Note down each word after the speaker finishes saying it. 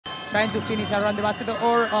trying to finish around the basket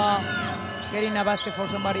or getting a basket for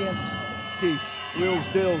somebody else. Keys, wheels,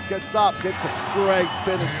 deals, gets up, gets a great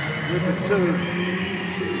finish with the two.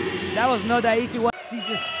 That was not an easy one. She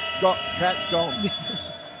just got catch gone.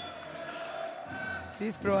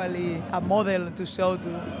 She's probably a model to show to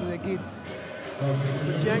the kids.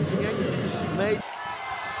 Jankovic made,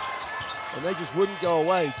 and they just wouldn't go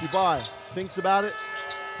away. Dubai thinks about it.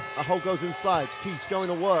 A hole goes inside. Keys going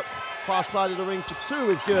to work. Far side of the ring for two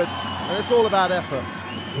is good, and it's all about effort.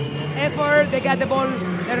 Effort, they got the ball,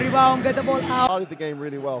 the rebound, get the ball out. Started the game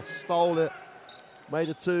really well, stole it, made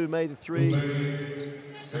a two, made a three, and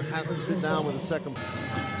has to sit down with a second.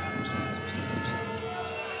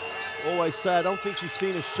 Always say, I don't think she's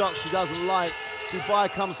seen a shot she doesn't like. Dubai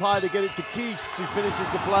comes high to get it to Keys, who finishes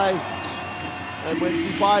the play. And when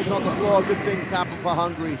Dubai's on the floor, good things happen for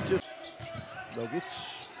Hungary. It's just Nogic.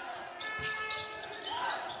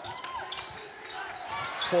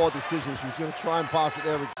 Poor decision. She's going to try and pass it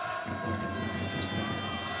there.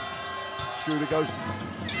 Shooter goes to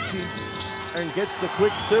Keys and gets the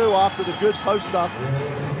quick two after the good post up.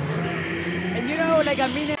 And you know, like a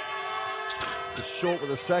minute. Just short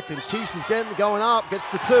with a second. Keys is going up, gets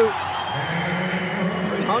the two.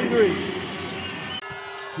 Hungary.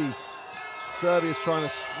 Keys. Serbia's trying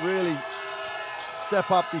to really step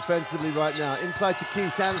up defensively right now. Inside to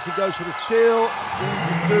Keys. Anderson goes for the steal.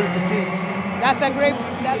 Easy two for Keys. That's a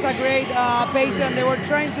great patient. They were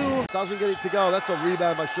trying to. Doesn't get it to go. That's a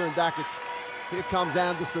rebound by Sharon Dakic. Here comes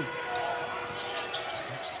Anderson.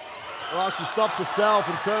 Well, she stopped herself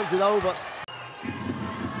and turns it over.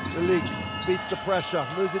 The league beats the pressure,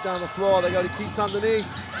 moves it down the floor. They go to Keys underneath.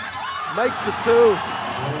 Makes the two.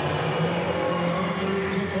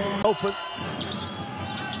 Open.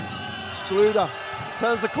 Skluda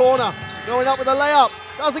turns the corner. Going up with a layup.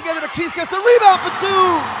 Doesn't get it, but Keys gets the rebound for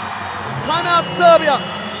two. Timeout Serbia.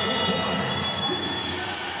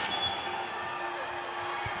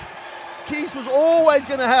 Keys was always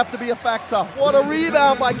going to have to be a factor. What a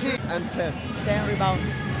rebound by Keys. And 10. 10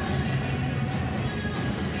 rebounds.